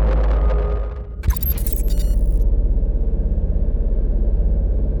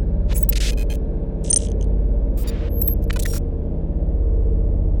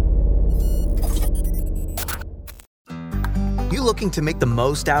 Looking to make the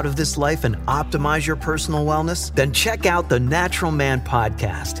most out of this life and optimize your personal wellness? Then check out the Natural Man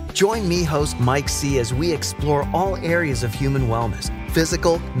Podcast. Join me, host Mike C., as we explore all areas of human wellness,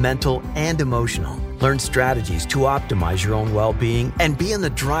 physical, mental, and emotional. Learn strategies to optimize your own well-being and be in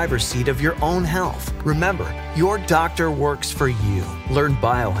the driver's seat of your own health. Remember, your doctor works for you. Learn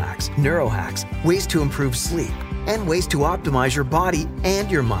biohacks, neurohacks, ways to improve sleep, and ways to optimize your body and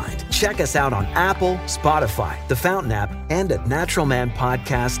your mind. Check us out on Apple, Spotify, the Fountain app, and at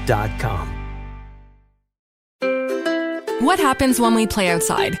naturalmanpodcast.com. What happens when we play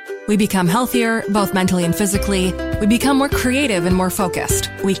outside? We become healthier, both mentally and physically. We become more creative and more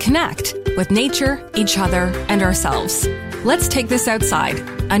focused. We connect with nature, each other, and ourselves. Let's Take This Outside,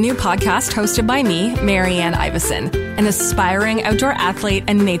 a new podcast hosted by me, Marianne Iveson, an aspiring outdoor athlete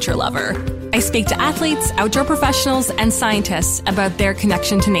and nature lover. I speak to athletes, outdoor professionals, and scientists about their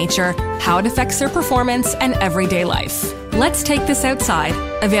connection to nature, how it affects their performance, and everyday life. Let's Take This Outside,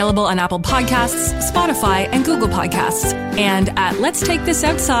 available on Apple Podcasts, Spotify, and Google Podcasts, and at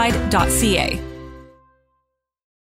letstakethisoutside.ca.